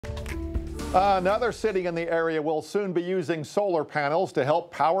Another city in the area will soon be using solar panels to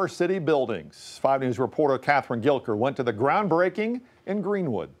help power city buildings. 5 News reporter Catherine Gilker went to the groundbreaking in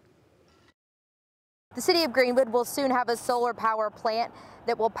Greenwood. The city of Greenwood will soon have a solar power plant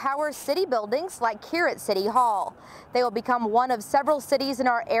that will power city buildings like here at City Hall. They will become one of several cities in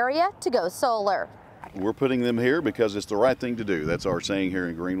our area to go solar. We're putting them here because it's the right thing to do. That's our saying here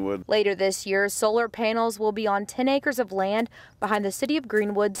in Greenwood. Later this year, solar panels will be on 10 acres of land behind the city of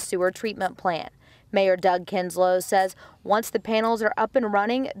Greenwood's sewer treatment plant. Mayor Doug Kinslow says once the panels are up and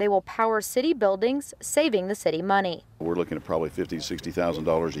running, they will power city buildings, saving the city money. We're looking at probably $50,000 to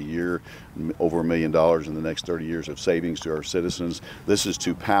 $60,000 a year, over $1 million in the next 30 years of savings to our citizens. This is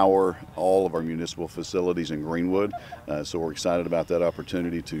to power all of our municipal facilities in Greenwood. So we're excited about that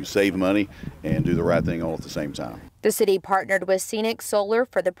opportunity to save money and do the right thing all at the same time. The city partnered with Scenic Solar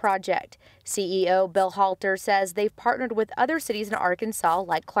for the project. CEO Bill Halter says they've partnered with other cities in Arkansas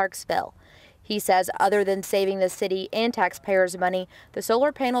like Clarksville. He says other than saving the city and taxpayers money, the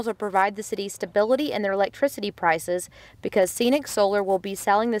solar panels will provide the city stability in their electricity prices because Scenic Solar will be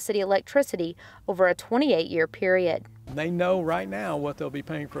selling the city electricity over a 28-year period. They know right now what they'll be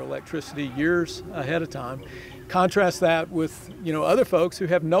paying for electricity years ahead of time. Contrast that with other folks who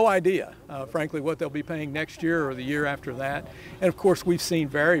have no idea, frankly, what they'll be paying next year or the year after that. And of course, we've seen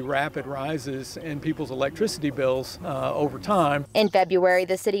very rapid rises in people's electricity bills over time. In February,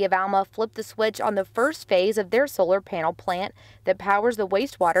 the city of Alma flipped the switch on the first phase of their solar panel plant that powers the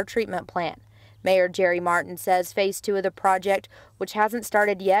wastewater treatment plant. Mayor Jerry Martin says phase 2 of the project, which hasn't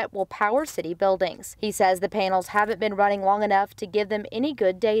started yet, will power city buildings. He says the panels haven't been running long enough to give them any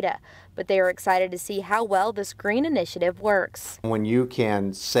good data, but they are excited to see how well this green initiative works. When you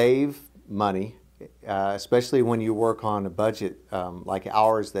can save money, especially when you work on a budget like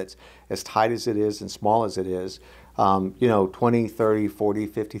ours that's as tight as it is and small as it is, $20,000, $30,000, $40,000,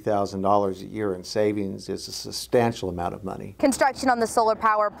 $50,000 a year in savings is a substantial amount of money. Construction on the solar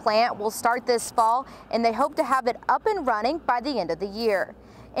power plant will start this fall, and they hope to have it up and running by the end of the year.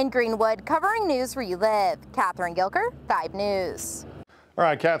 In Greenwood, covering news where you live, Catherine Gilker, 5 News. All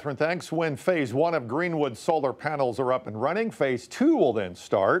right, Catherine, thanks. When phase 1 of Greenwood solar panels are up and running, phase 2 will then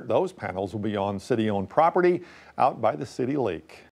start. Those panels will be on city-owned property out by the city lake.